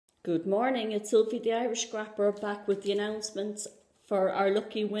Good morning, it's Sylvie the Irish Scrapper back with the announcements for our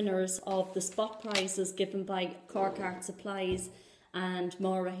lucky winners of the spot prizes given by Cork Art Supplies and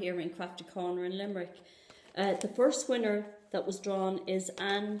Maura here in Crafty Corner in Limerick. The first winner that was drawn is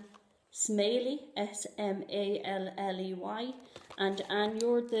Anne Smalley, Smalley, and Anne,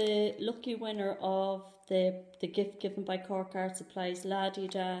 you're the lucky winner of the gift given by Cork Art Supplies, La Di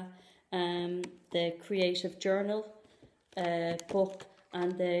Da, the Creative Journal book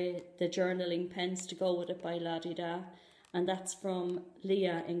and the journaling pens to go with it by La Di Da, and that's from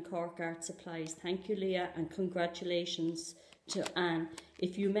Leah in Cork Art Supplies. Thank you, Leah, and congratulations to Anne.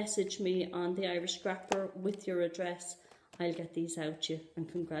 If you message me on the Irish Scrapper with your address, I'll get these out to you,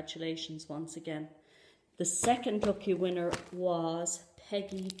 and congratulations once again. The second lucky winner was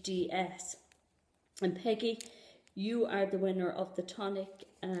Peggy DS, and Peggy, you are the winner of the tonic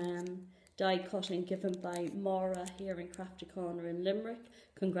die cutting given by Maura here in Crafty Corner in Limerick.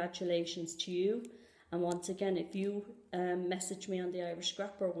 Congratulations to you. And once again, if you message me on the Irish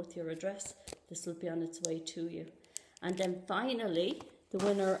Scrapper with your address, this will be on its way to you. And then finally, the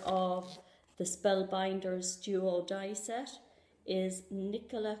winner of the Spellbinders Duo die set is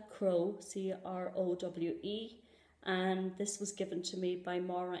Nicola Crowe, Crowe, and this was given to me by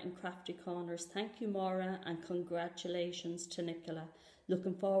Maura in Crafty Corners. Thank you, Maura, and congratulations to Nicola.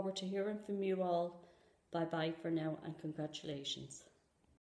 Looking forward to hearing from you all. Bye bye for now, and congratulations.